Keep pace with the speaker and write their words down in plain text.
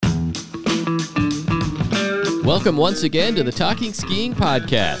Welcome once again to the Talking Skiing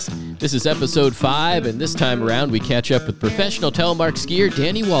Podcast. This is episode 5, and this time around we catch up with professional telemark skier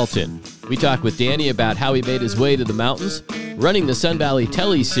Danny Walton. We talk with Danny about how he made his way to the mountains, running the Sun Valley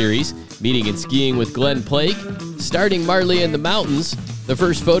Telly series, meeting and skiing with Glenn Plake, starting Marley in the Mountains, the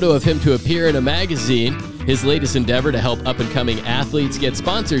first photo of him to appear in a magazine, his latest endeavor to help up-and-coming athletes get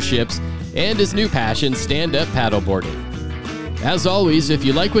sponsorships, and his new passion, stand-up paddleboarding. As always, if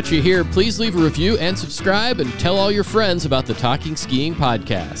you like what you hear, please leave a review and subscribe and tell all your friends about the Talking Skiing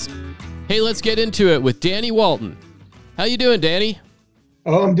Podcast. Hey, let's get into it with Danny Walton. How you doing, Danny?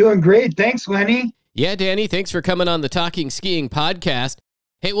 Oh, I'm doing great. Thanks, Lenny. Yeah, Danny, thanks for coming on the Talking Skiing Podcast.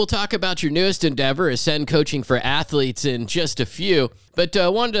 Hey, we'll talk about your newest endeavor, Ascend Coaching for Athletes, in just a few. But I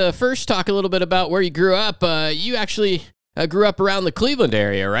wanted to first talk a little bit about where you grew up. You actually grew up around the Cleveland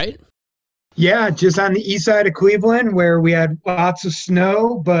area, right? Yeah, just on the east side of Cleveland where we had lots of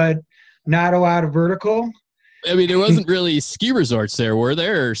snow, but not a lot of vertical. I mean, there wasn't really ski resorts there, were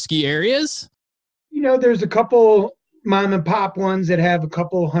there, or ski areas? You know, there's a couple mom and pop ones that have a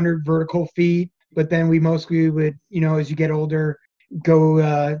couple hundred vertical feet, but then we mostly would, as you get older, go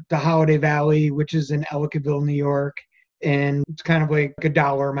to Holiday Valley, which is in Ellicottville, New York, and it's kind of like a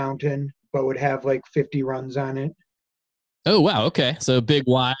dollar mountain, but would have like 50 runs on it. Oh, wow. Okay. So a big,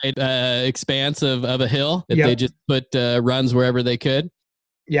 wide expanse of a hill that Yep. They just put runs wherever they could?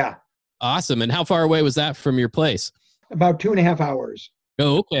 Yeah. Awesome. And how far away was that from your place? About 2.5 hours.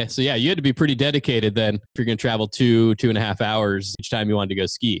 Oh, okay. So yeah, you had to be pretty dedicated then if you're going to travel 2.5 hours each time you wanted to go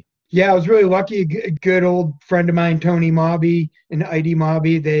ski. Yeah, I was really lucky. A good old friend of mine, Tony Mobby and Heidi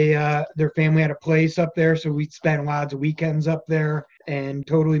Mobby, their family had a place up there, so we spent lots of weekends up there and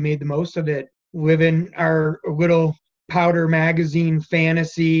totally made the most of it. Living our little powder magazine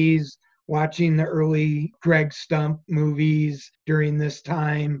fantasies, watching the early Greg Stump movies during this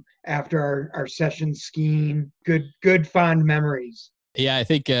time after our session skiing. Good fond memories. Yeah, I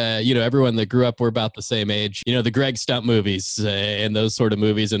think, everyone that grew up, we're about the same age. The Greg Stump movies and those sort of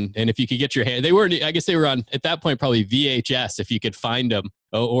movies. And if you could get your hand, I guess they were on, at that point, probably VHS, if you could find them,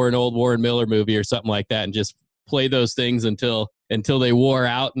 or an old Warren Miller movie or something like that, and just play those things until they wore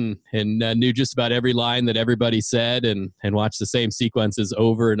out and knew just about every line that everybody said and watch the same sequences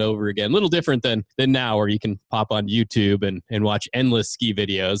over and over again. A little different than now, where you can pop on YouTube and watch endless ski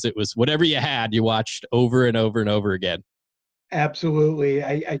videos. It was whatever you had, you watched over and over and over again. Absolutely.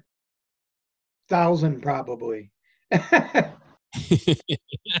 I 1,000 probably.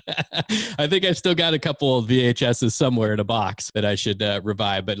 I think I've still got a couple of VHSs somewhere in a box that I should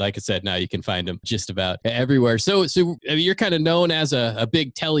revive. But like I said, now you can find them just about everywhere. So you're kind of known as a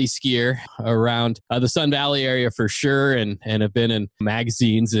big telly skier around the Sun Valley area for sure, and have been in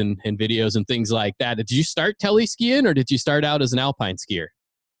magazines and videos and things like that. Did you start telly skiing, or did you start out as an alpine skier?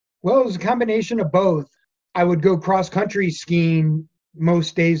 Well, it was a combination of both. I would go cross-country skiing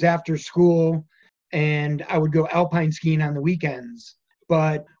most days after school, and I would go alpine skiing on the weekends.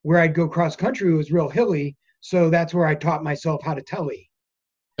 But where I'd go cross-country was real hilly, so that's where I taught myself how to telly.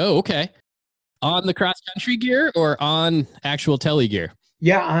 Oh, okay. On the cross-country gear or on actual telly gear?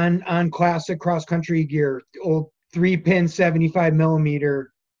 Yeah, on classic cross-country gear, old 3-pin 75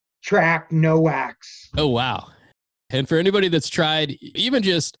 millimeter track, no wax. Oh, wow. And for anybody that's tried even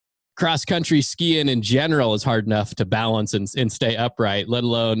just cross-country skiing in general is hard enough to balance and stay upright, let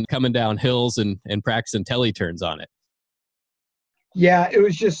alone coming down hills and practicing telly turns on it. Yeah, it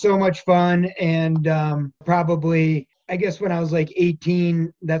was just so much fun. And probably, I guess when I was like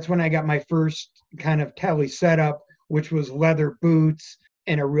 18, that's when I got my first kind of telly setup, which was leather boots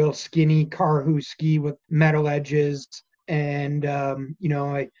and a real skinny Carhu ski with metal edges. And,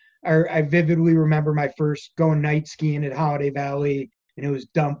 I vividly remember my first going night skiing at Holiday Valley, and it was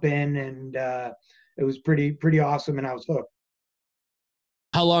dumping, and it was pretty awesome, and I was hooked.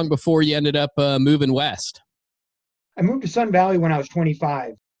 How long before you ended up moving west? I moved to Sun Valley when I was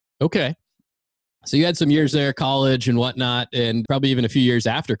 25. Okay. So you had some years there, college and whatnot, and probably even a few years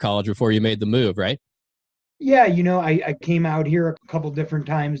after college before you made the move, right? Yeah, I came out here a couple different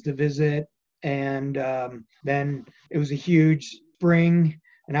times to visit, and then it was a huge spring,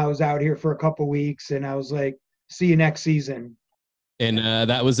 and I was out here for a couple weeks, and I was like, see you next season. And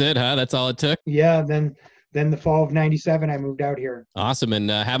that was it, huh? That's all it took? Yeah, then the fall of 97, I moved out here. Awesome.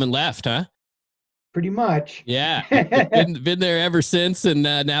 And haven't left, huh? Pretty much. Yeah. been there ever since, and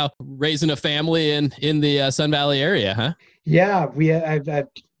now raising a family in the Sun Valley area, huh? Yeah, I've a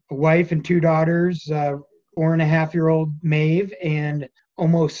wife and 2 daughters, 4.5-year-old Maeve and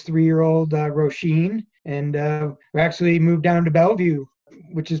almost 3-year-old Roisin. And we actually moved down to Bellevue,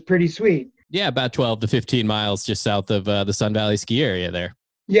 which is pretty sweet. Yeah, about 12 to 15 miles just south of the Sun Valley ski area there.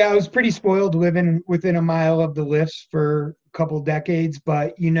 Yeah, I was pretty spoiled living within a mile of the lifts for a couple decades,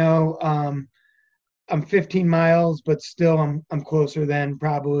 but I'm 15 miles, but still I'm closer than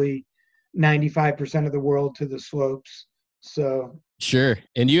probably 95% of the world to the slopes. So Sure.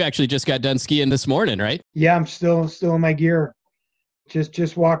 And you actually just got done skiing this morning, right? yeah, I'm still in my gear.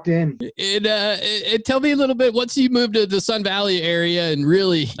 Just walked in. Tell me a little bit, once you moved to the Sun Valley area and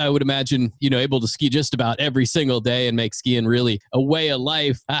really, I would imagine, able to ski just about every single day and make skiing really a way of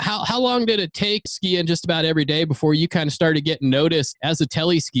life. How long did it take skiing just about every day before you kind of started getting noticed as a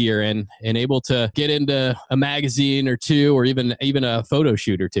tele skier and able to get into a magazine or two, or even a photo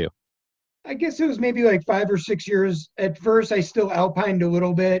shoot or two? I guess it was maybe like 5 or 6 years. At first, I still alpined a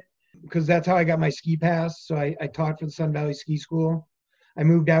little bit because that's how I got my ski pass. So I taught for the Sun Valley Ski School. I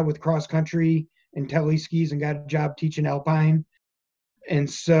moved out with cross country and tele skis and got a job teaching alpine. And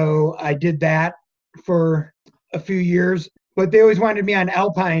so I did that for a few years, but they always wanted me on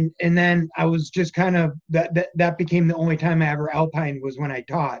alpine. And then I was just kind of that became the only time I ever alpined was when I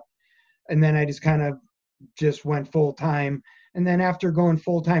taught. And then I just kind of just went full time. And then after going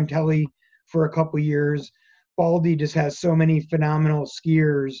full time tele for a couple years, Baldy just has so many phenomenal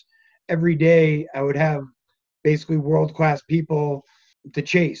skiers. Every day I would have basically world class people to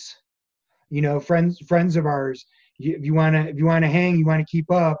chase. Friends of ours. If you wanna hang, you wanna keep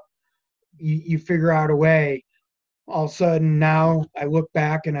up, you figure out a way. All of a sudden now I look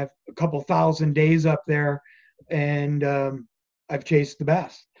back and I've a couple thousand days up there, and I've chased the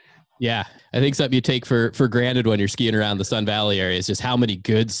best. Yeah, I think something you take for granted when you're skiing around the Sun Valley area is just how many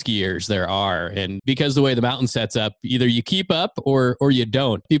good skiers there are. And because the way the mountain sets up, either you keep up or you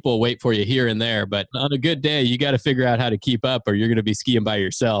don't. People will wait for you here and there, but on a good day, you got to figure out how to keep up, or you're going to be skiing by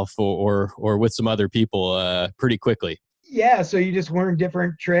yourself or with some other people pretty quickly. Yeah, so you just learn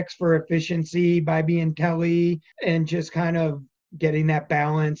different tricks for efficiency by being tele and just kind of getting that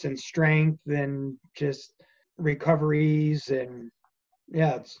balance and strength and just recoveries and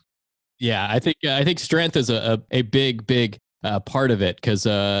yeah, Yeah, I think strength is a big part of it, because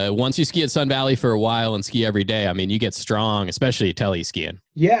once you ski at Sun Valley for a while and ski every day, I mean, you get strong, especially tele skiing.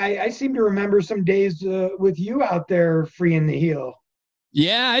 yeah. I seem to remember some days with you out there freeing the heel.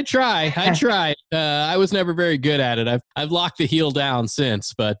 Yeah, I try. I was never very good at it. I've locked the heel down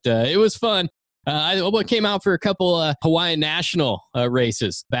since, but it was fun. I came out for a couple Hawaiian National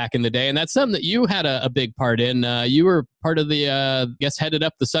races back in the day, and that's something that you had a big part in. You were part of the, headed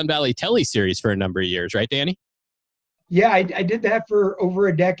up the Sun Valley Tele Series for a number of years, right, Danny? Yeah, I did that for over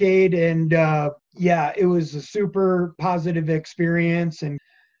a decade, and yeah, it was a super positive experience and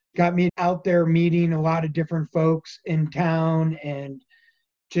got me out there meeting a lot of different folks in town, and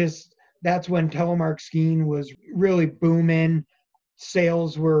just that's when telemark skiing was really booming.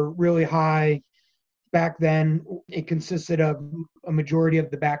 Sales were really high. Back then, it consisted of a majority of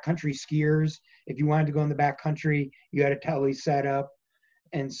the backcountry skiers. If you wanted to go in the backcountry, you had a tele set up.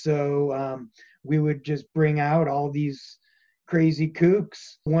 And so we would just bring out all these crazy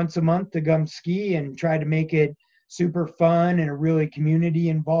kooks once a month to come ski and try to make it super fun and a really community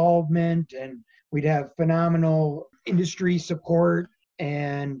involvement. And we'd have phenomenal industry support.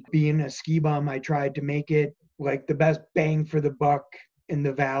 And being a ski bum, I tried to make it like the best bang for the buck in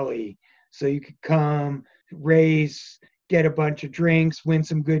the valley. So you could come, race, get a bunch of drinks, win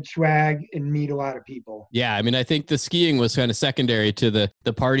some good swag, and meet a lot of people. Yeah, I mean, I think the skiing was kind of secondary to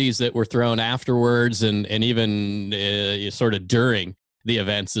the parties that were thrown afterwards and even sort of during the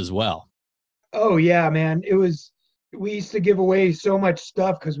events as well. Oh yeah, man. We used to give away so much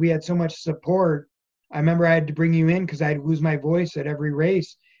stuff because we had so much support. I remember I had to bring you in because I'd lose my voice at every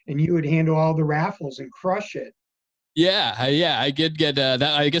race, and you would handle all the raffles and crush it. Yeah, I did get that.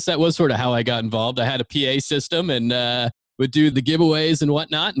 I guess that was sort of how I got involved. I had a PA system and would do the giveaways and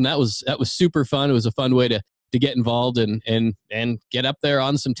whatnot, and that was super fun. It was a fun way to get involved and get up there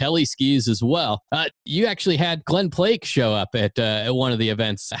on some tele skis as well. You actually had Glenn Plake show up at one of the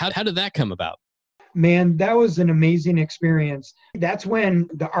events. How did that come about? Man, that was an amazing experience. That's when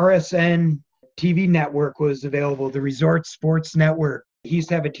the RSN TV network was available, the Resort Sports Network. He used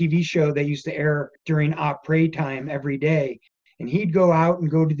to have a TV show that used to air during après time every day. And he'd go out and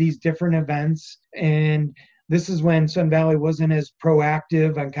go to these different events. And this is when Sun Valley wasn't as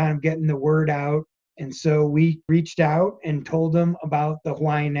proactive on kind of getting the word out. And so we reached out and told them about the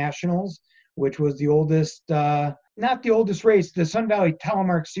Hawaiian Nationals, which was the oldest, not the oldest race. The Sun Valley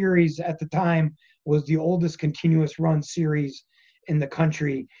Telemark Series at the time was the oldest continuous run series in the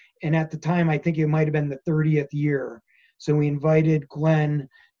country. And at the time, I think it might have been the 30th year. So we invited Glenn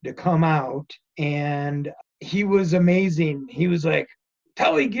to come out, and he was amazing. He was like,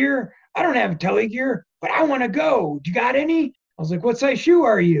 tele gear? I don't have tele gear, but I want to go. You got any? I was like, what size shoe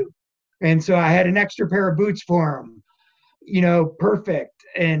are you? And so I had an extra pair of boots for him, perfect.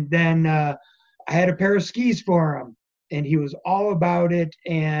 And then I had a pair of skis for him, and he was all about it,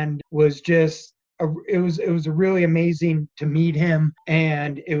 and was just it was a really amazing to meet him,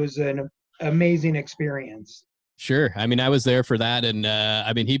 and it was an amazing experience. Sure. I mean, I was there for that. And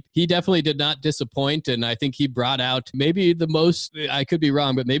I mean, he definitely did not disappoint. And I think he brought out maybe the most, I could be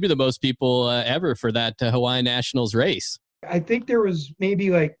wrong, but maybe the most people ever for that Hawaii Nationals race. I think there was maybe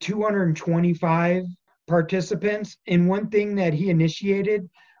like 225 participants. And one thing that he initiated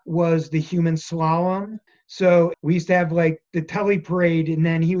was the human slalom. So we used to have like the tele parade. And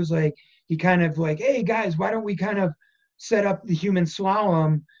then he was like, he kind of like, hey guys, why don't we kind of set up the human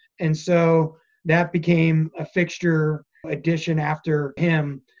slalom? And so that became a fixture addition after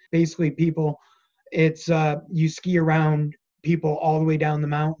him. Basically, it's you ski around people all the way down the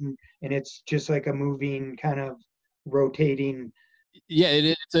mountain, and it's just like a moving kind of rotating.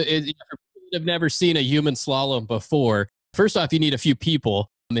 Yeah, for people that have never seen a human slalom before, first off, you need a few people.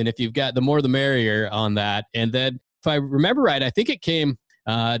 I mean, if you've got the more the merrier on that. And then if I remember right, I think it came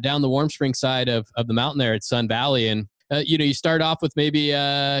down the Warm Spring side of the mountain there at Sun Valley. And you start off with maybe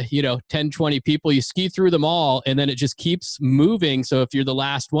 10, 20 people, you ski through them all, and then it just keeps moving. So if you're the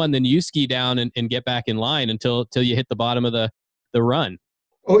last one, then you ski down and get back in line until you hit the bottom of the run.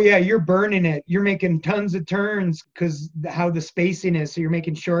 Oh yeah, you're burning it. You're making tons of turns because how the spacing is. So you're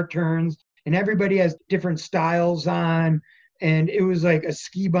making short turns, and everybody has different styles on. And it was like a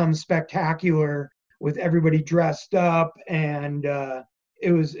ski bum spectacular with everybody dressed up, and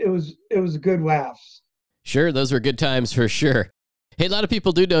it was good laughs. Sure, those were good times for sure. Hey, a lot of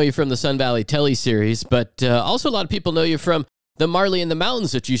people do know you from the Sun Valley Telly series, but also a lot of people know you from the Marley in the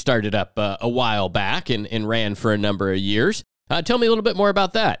Mountains that you started up a while back and ran for a number of years. Tell me a little bit more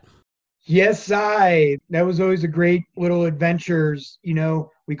about that. Yes, that was always a great little adventures.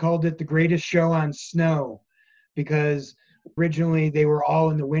 We called it the greatest show on snow because originally they were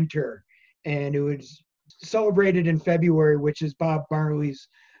all in the winter, and it was celebrated in February, which is Bob Marley's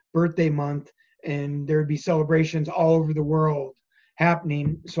birthday month. And there would be celebrations all over the world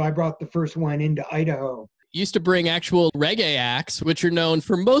happening. So I brought the first one into Idaho. Used to bring actual reggae acts, which are known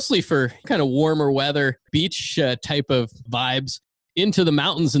for mostly for kind of warmer weather, beach type of vibes, into the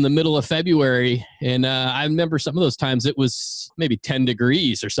mountains in the middle of February. And I remember some of those times it was maybe 10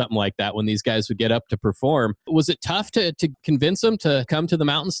 degrees or something like that when these guys would get up to perform. Was it tough to convince them to come to the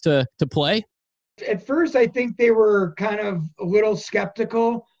mountains to play? At first, I think they were kind of a little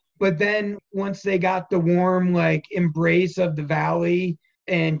skeptical. But then once they got the warm, embrace of the valley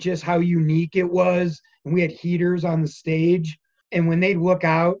and just how unique it was, and we had heaters on the stage, and when they'd look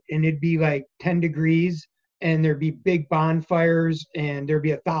out and it'd be like 10 degrees and there'd be big bonfires and there'd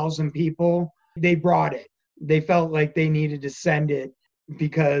be 1,000 people, they brought it. They felt like they needed to send it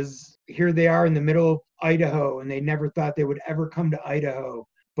because here they are in the middle of Idaho, and they never thought they would ever come to Idaho.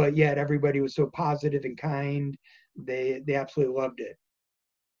 But yet everybody was so positive and kind. They absolutely loved it.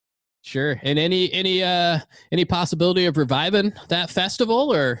 Sure. And any possibility of reviving that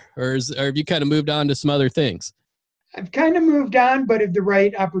festival, or have you kind of moved on to some other things? I've kind of moved on, but if the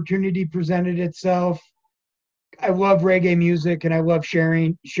right opportunity presented itself, I love reggae music and I love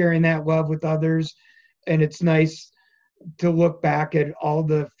sharing that love with others. And it's nice to look back at all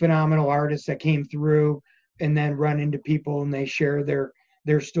the phenomenal artists that came through and then run into people and they share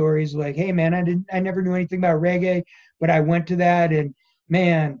their stories like, hey man, I never knew anything about reggae, but I went to that, and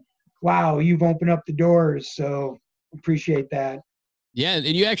man, wow, you've opened up the doors. So appreciate that. Yeah. And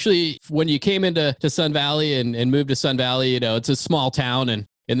you actually, when you came into Sun Valley and moved to Sun Valley, it's a small town, and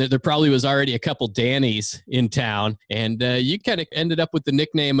there probably was already a couple Dannies in town. And you kind of ended up with the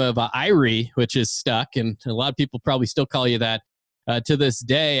nickname of Irie, which is stuck. And a lot of people probably still call you that to this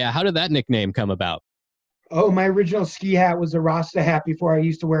day. How did that nickname come about? Oh, my original ski hat was a Rasta hat before I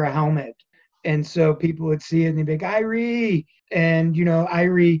used to wear a helmet. And so people would see it and they'd be like, Irie. And,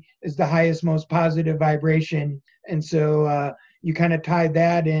 Irie is the highest, most positive vibration. And so you kind of tied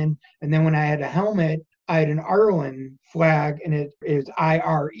that in. And then when I had a helmet, I had an Arlen flag, and it is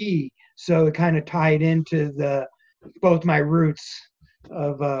IRE. So it kind of tied into both my roots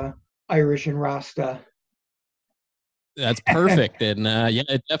of Irish and Rasta. That's perfect. And yeah,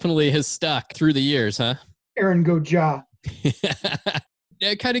 it definitely has stuck through the years, huh? Aaron Goja.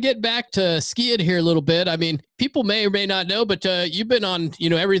 Yeah, kind of get back to skiing here a little bit. I mean, people may or may not know, but you've been on,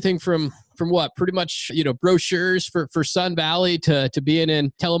 everything from what, pretty much, brochures for Sun Valley to being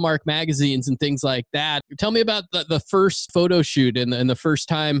in Telemark magazines and things like that. Tell me about the first photo shoot and the first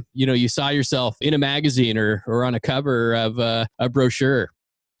time, you saw yourself in a magazine or on a cover of a brochure.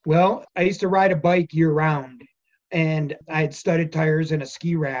 Well, I used to ride a bike year round. and I had studded tires and a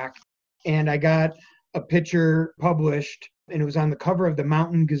ski rack, and I got a picture published, and it was on the cover of the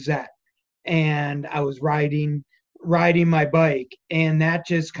Mountain Gazette. And I was riding my bike, and that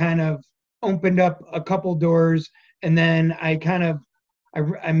just kind of opened up a couple doors. And then I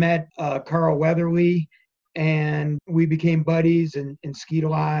met Carl Weatherly, and we became buddies and skied a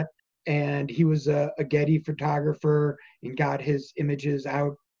lot. And he was a Getty photographer and got his images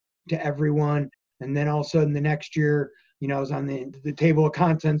out to everyone. And then all of a sudden, the next year, I was on the table of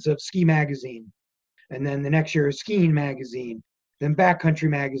contents of Ski Magazine. And then the next year, Skiing Magazine, then Backcountry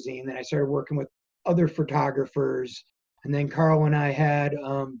Magazine. Then I started working with other photographers. And then Carl and I had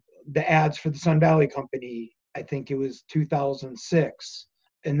the ads for the Sun Valley Company. I think it was 2006.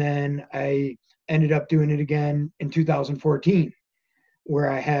 And then I ended up doing it again in 2014, where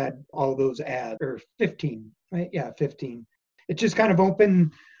I had all those ads, or 15, right? Yeah, 15. It just kind of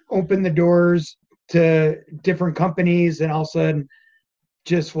opened the doors to different companies, and all of a sudden,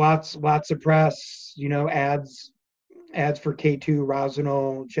 just lots of press, ads for K2,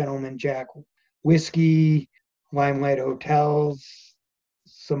 Rosinol, Gentleman Jack Whiskey, Limelight Hotels,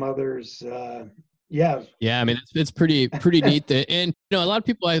 some others. Yeah. Yeah, I mean it's pretty neat that, and a lot of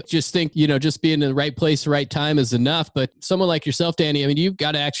people I just think just being in the right place, the right time is enough. But someone like yourself, Danny, I mean you've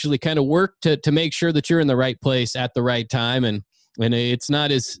got to actually kind of work to make sure that you're in the right place at the right time, and it's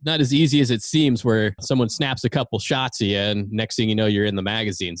not as easy as it seems, where someone snaps a couple shots at you, and next thing you know you're in the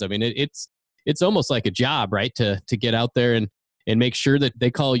magazines. I mean it's almost like a job, right? To get out there and make sure that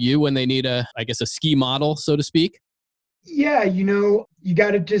they call you when they need a ski model, so to speak. Yeah, you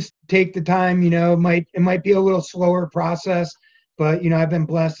got to just take the time. It might be a little slower process, but I've been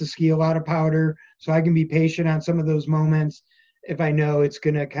blessed to ski a lot of powder, so I can be patient on some of those moments if I know it's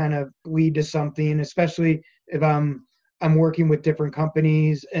going to kind of lead to something, especially if I'm working with different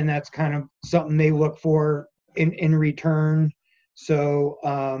companies, and that's kind of something they look for in return. So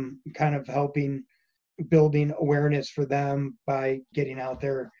kind of helping building awareness for them by getting out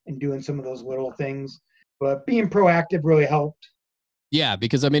there and doing some of those little things. But being proactive really helped. Yeah,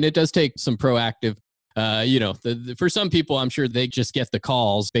 because I mean, it does take some proactive. For some people, I'm sure they just get the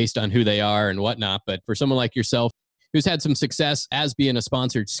calls based on who they are and whatnot. But for someone like yourself, who's had some success as being a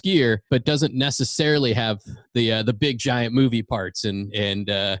sponsored skier, but doesn't necessarily have the big giant movie parts and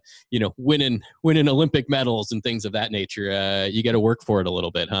winning Olympic medals and things of that nature, you got to work for it a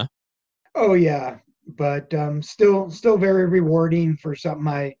little bit, huh? Oh yeah, but still very rewarding for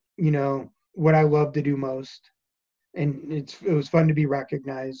something what I love to do most, and it was fun to be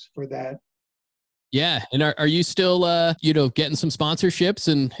recognized for that. Yeah, and are you still getting some sponsorships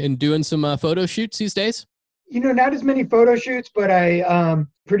and doing some photo shoots these days? Not as many photo shoots, but I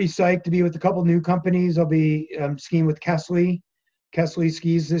pretty psyched to be with a couple new companies. I'll be skiing with Kesley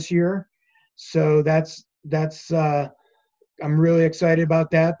skis this year, so that's I'm really excited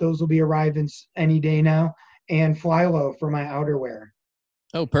about that. Those will be arriving any day now, and Flylow for my outerwear.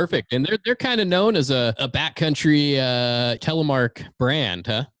 Oh, perfect. And they're kind of known as a backcountry telemark brand,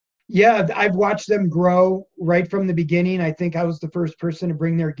 huh? Yeah, I've watched them grow right from the beginning. I think I was the first person to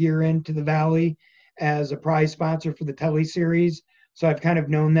bring their gear into the Valley as a prize sponsor for the Tele Series. So I've kind of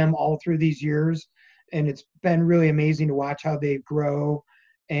known them all through these years, and it's been really amazing to watch how they grow.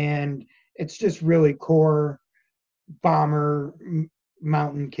 And it's just really core bomber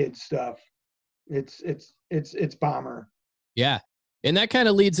mountain kid stuff. It's bomber. Yeah. And that kind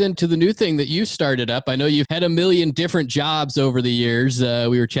of leads into the new thing that you started up. I know you've had a million different jobs over the years.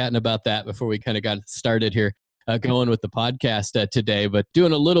 We were chatting about that before we kind of got started here, going with the podcast today, but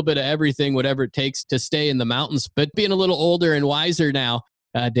doing a little bit of everything, whatever it takes to stay in the mountains. But being a little older and wiser now,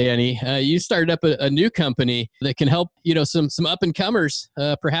 Danny, you started up a new company that can help, some up and comers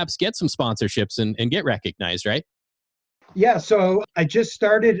perhaps get some sponsorships and get recognized, right? Yeah. So I just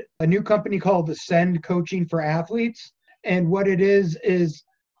started a new company called Ascend Coaching for Athletes. And what it is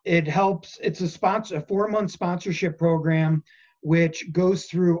it helps. It's a 4-month sponsorship program, which goes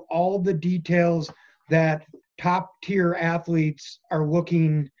through all the details that top tier athletes are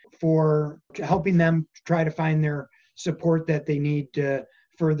looking for, helping them try to find their support that they need to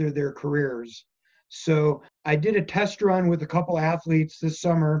further their careers. So I did a test run with a couple athletes this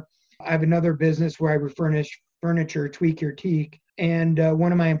summer. I have another business where I refurnish furniture, Tweak Your Teak. And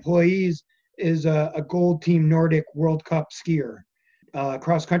one of my employees is a Gold Team Nordic World Cup skier,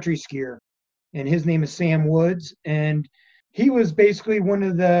 cross-country skier. And his name is Sam Woods. And he was basically one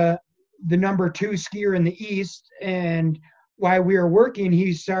of the number 2 skier in the East. And while we were working,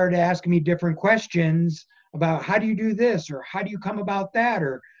 he started asking me different questions about how do you do this, or how do you come about that,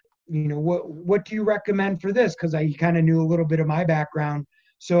 or what do you recommend for this? Because he kind of knew a little bit of my background.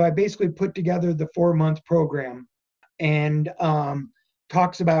 So I basically put together the 4-month program. and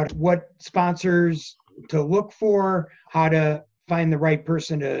talks about what sponsors to look for, how to find the right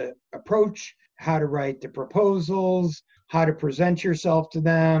person to approach, how to write the proposals, how to present yourself to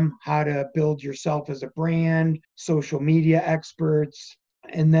them, how to build yourself as a brand, social media experts.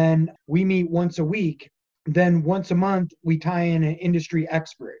 And then we meet once a week. Then once a month, we tie in an industry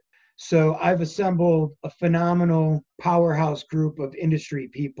expert. So I've assembled a phenomenal powerhouse group of industry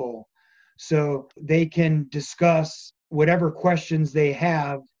people so they can discuss whatever questions they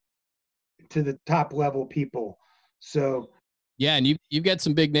have to the top level people. So Yeah, and you've got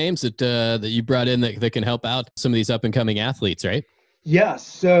some big names that you brought in that can help out some of these up and coming athletes, right? yes,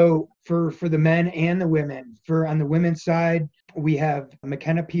 so for the men and the women, for on the women's side, we have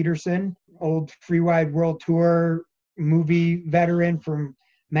McKenna Peterson, old Free Wide World Tour movie veteran from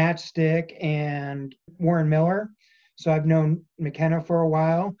Matchstick and Warren Miller. So I've known McKenna for a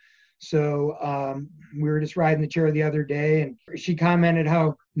while. So we were just riding the chair the other day, and she commented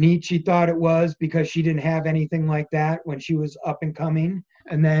how neat she thought it was because she didn't have anything like that when she was up and coming.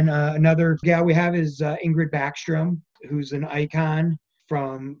 And then another gal we have is Ingrid Backstrom, who's an icon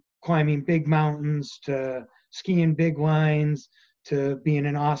from climbing big mountains to skiing big lines to being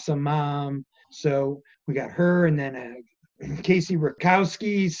an awesome mom. So we got her, and then Casey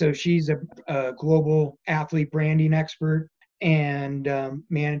Rakowski. So she's a global athlete branding expert and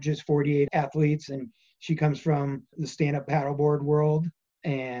manages 48 athletes. And she comes from the stand-up paddleboard world.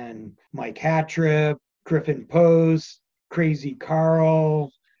 And Mike Hatrip, Griffin Post, Crazy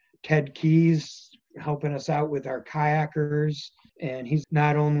Carl, Ted Keys helping us out with our kayakers. And he's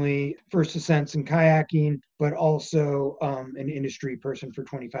not only first ascents in kayaking, but also an industry person for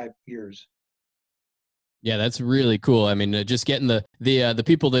 25 years. Yeah, that's really cool. I mean, just getting the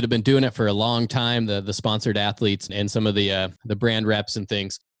people that have been doing it for a long time, the sponsored athletes and some of the brand reps and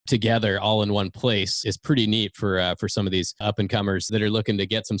things together all in one place is pretty neat for some of these up and comers that are looking to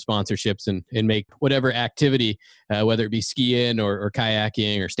get some sponsorships and make whatever activity, whether it be skiing or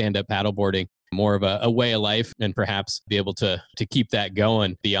kayaking or stand up paddleboarding, more of a way of life, and perhaps be able to keep that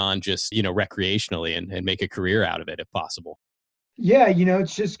going beyond just recreationally and make a career out of it if possible. Yeah,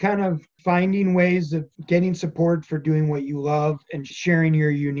 it's just kind of finding ways of getting support for doing what you love and sharing your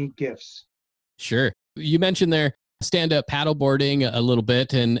unique gifts. Sure. You mentioned there stand-up paddleboarding a little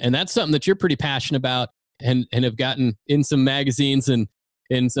bit, and that's something that you're pretty passionate about and have gotten in some magazines and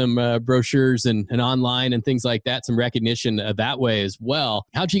in some brochures and online and things like that, some recognition that way as well.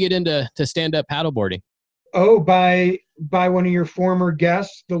 How'd you get into stand-up paddleboarding? Oh, by one of your former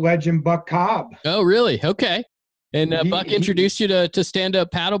guests, the legend Buck Cobb. Oh, really? Okay. And Buck introduced you to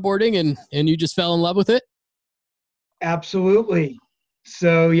stand-up paddleboarding, and you just fell in love with it? Absolutely.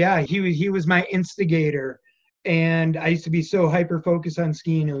 So yeah, he was my instigator. And I used to be so hyper focused on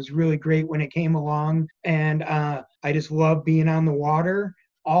skiing. It was really great when it came along. And I just love being on the water,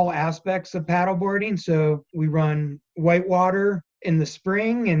 all aspects of paddleboarding. So we run whitewater in the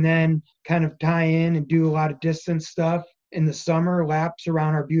spring and then kind of tie in and do a lot of distance stuff in the summer, laps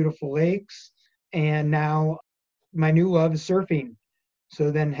around our beautiful lakes. And now my new love is surfing.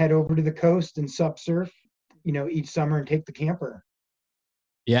 So then head over to the coast and sup surf, each summer and take the camper.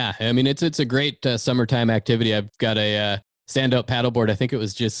 Yeah, I mean, it's a great summertime activity. I've got a stand-up paddleboard. I think it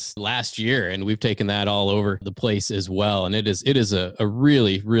was just last year, and we've taken that all over the place as well. And it is a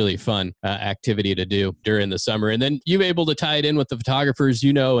really, really fun activity to do during the summer. And then you're able to tie it in with the photographers,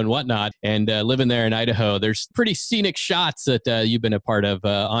 and whatnot. And living there in Idaho, there's pretty scenic shots that you've been a part of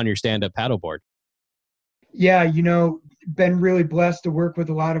on your stand-up paddleboard. Yeah, been really blessed to work with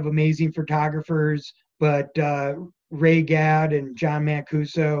a lot of amazing photographers, but Ray Gadd and John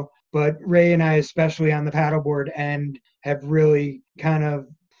Mancuso, but Ray and I, especially on the paddleboard end, have really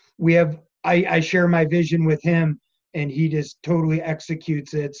I share my vision with him and he just totally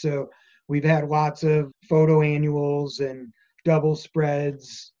executes it. So we've had lots of photo annuals and double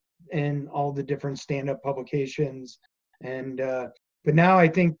spreads and all the different stand-up publications. And, but now I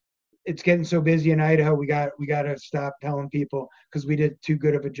think it's getting so busy in Idaho, we got to stop telling people because we did too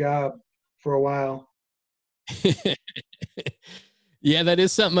good of a job for a while. Yeah, that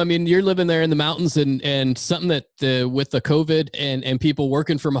is something. I mean, you're living there in the mountains and something that with the COVID and people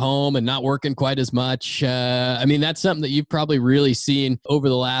working from home and not working quite as much. I mean, that's something that you've probably really seen over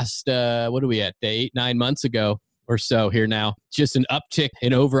the last, what are we at, 8-9 months ago or so here now, just an uptick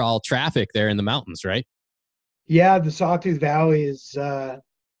in overall traffic there in the mountains, right? Yeah, the Sawtooth Valley is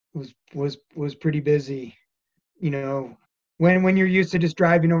was pretty busy. When you're used to just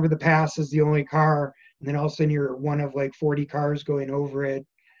driving over the pass as the only car, and then all of a sudden you're one of like 40 cars going over it.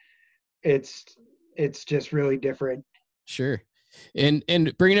 It's just really different. Sure. And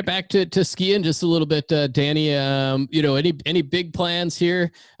bringing it back to skiing just a little bit, Danny, any big plans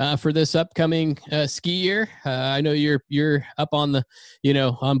here for this upcoming ski year? I know you're up on the,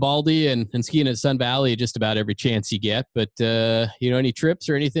 on Baldy and skiing at Sun Valley just about every chance you get, but any trips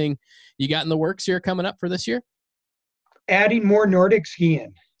or anything you got in the works here coming up for this year? Adding more Nordic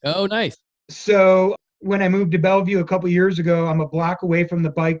skiing. Oh, nice. So when I moved to Bellevue a couple years ago, I'm a block away from the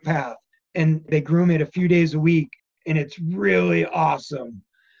bike path, and they groom it a few days a week. And it's really awesome.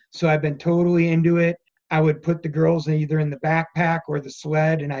 So I've been totally into it. I would put the girls either in the backpack or the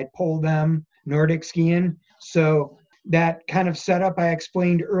sled, and I'd pull them Nordic skiing. So that kind of setup I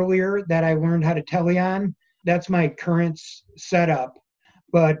explained earlier that I learned how to telly on, that's my current setup.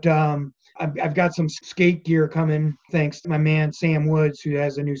 But I've got some skate gear coming, thanks to my man Sam Woods, who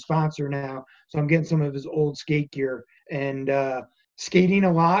has a new sponsor now. So I'm getting some of his old skate gear and skating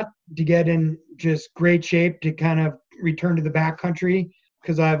a lot to get in just great shape to kind of return to the backcountry,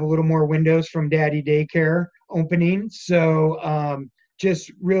 because I have a little more windows from daddy daycare opening. So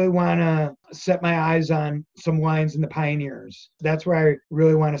just really want to set my eyes on some lines in the Pioneers. That's where I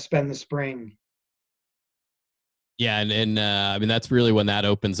really want to spend the spring. Yeah. And I mean, that's really when that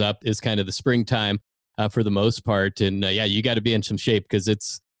opens up, is kind of the springtime for the most part. And you got to be in some shape, because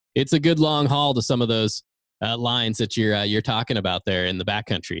it's a good long haul to some of those lines that you're talking about there in the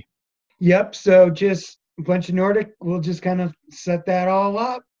backcountry. Yep. So just a bunch of Nordic. We'll just kind of set that all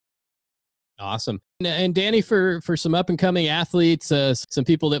up. Awesome. And Danny, for some up and coming athletes, some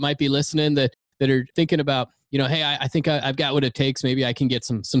people that might be listening that are thinking about, hey, I think I've got what it takes. Maybe I can get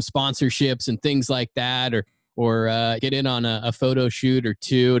some sponsorships and things like that, or get in on a photo shoot or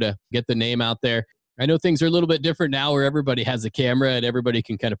two to get the name out there. I know things are a little bit different now, where everybody has a camera and everybody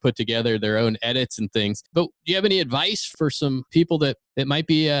can kind of put together their own edits and things. But do you have any advice for some people that might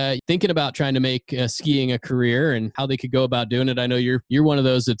be thinking about trying to make skiing a career, and how they could go about doing it? I know you're one of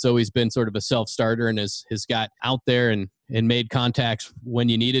those that's always been sort of a self-starter and has got out there and made contacts when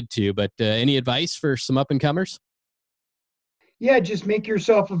you needed to. But any advice for some up-and-comers? Yeah, just make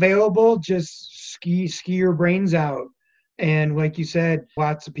yourself available. Just ski your brains out. And like you said,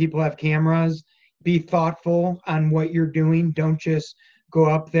 lots of people have cameras. Be thoughtful on what you're doing. Don't just go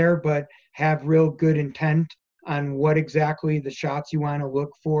up there, but have real good intent on what exactly the shots you want to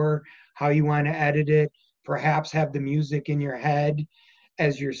look for, how you want to edit it. Perhaps have the music in your head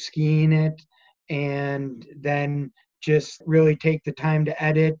as you're skiing it, and then just really take the time to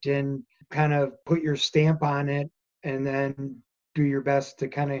edit and kind of put your stamp on it, and then do your best to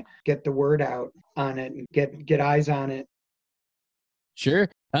kind of get the word out on it and get eyes on it. Sure.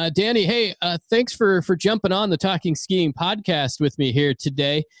 Danny, hey, thanks for jumping on the Talking Skiing podcast with me here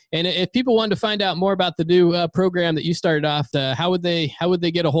today. And if people wanted to find out more about the new program that you started off, how would they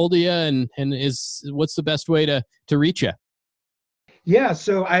get a hold of you, and what's the best way to reach you? Yeah,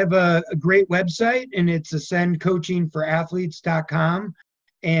 so I have a great website, and it's ascendcoachingforathletes.com.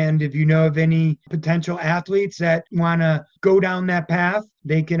 And if you know of any potential athletes that want to go down that path,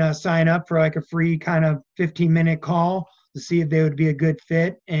 they can sign up for like a free kind of 15-minute call to see if they would be a good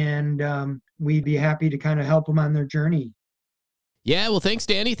fit, and we'd be happy to kind of help them on their journey. Yeah, well, thanks,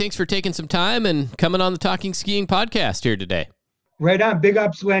 Danny. Thanks for taking some time and coming on the Talking Skiing podcast here today. Right on. Big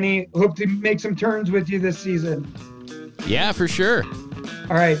ups, Lenny. Hope to make some turns with you this season. Yeah, for sure.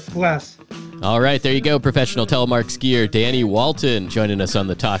 All right, bless. All right, there you go. Professional telemark skier Danny Walton joining us on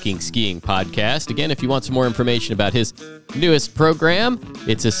the Talking Skiing podcast. Again, if you want some more information about his newest program,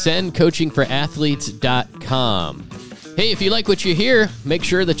 it's ascendcoachingforathletes.com. Hey, if you like what you hear, make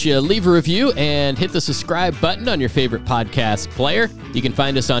sure that you leave a review and hit the subscribe button on your favorite podcast player. You can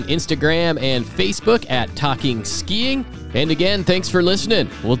find us on Instagram and Facebook at Talking Skiing. And again, thanks for listening.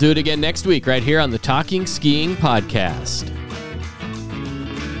 We'll do it again next week right here on the Talking Skiing podcast.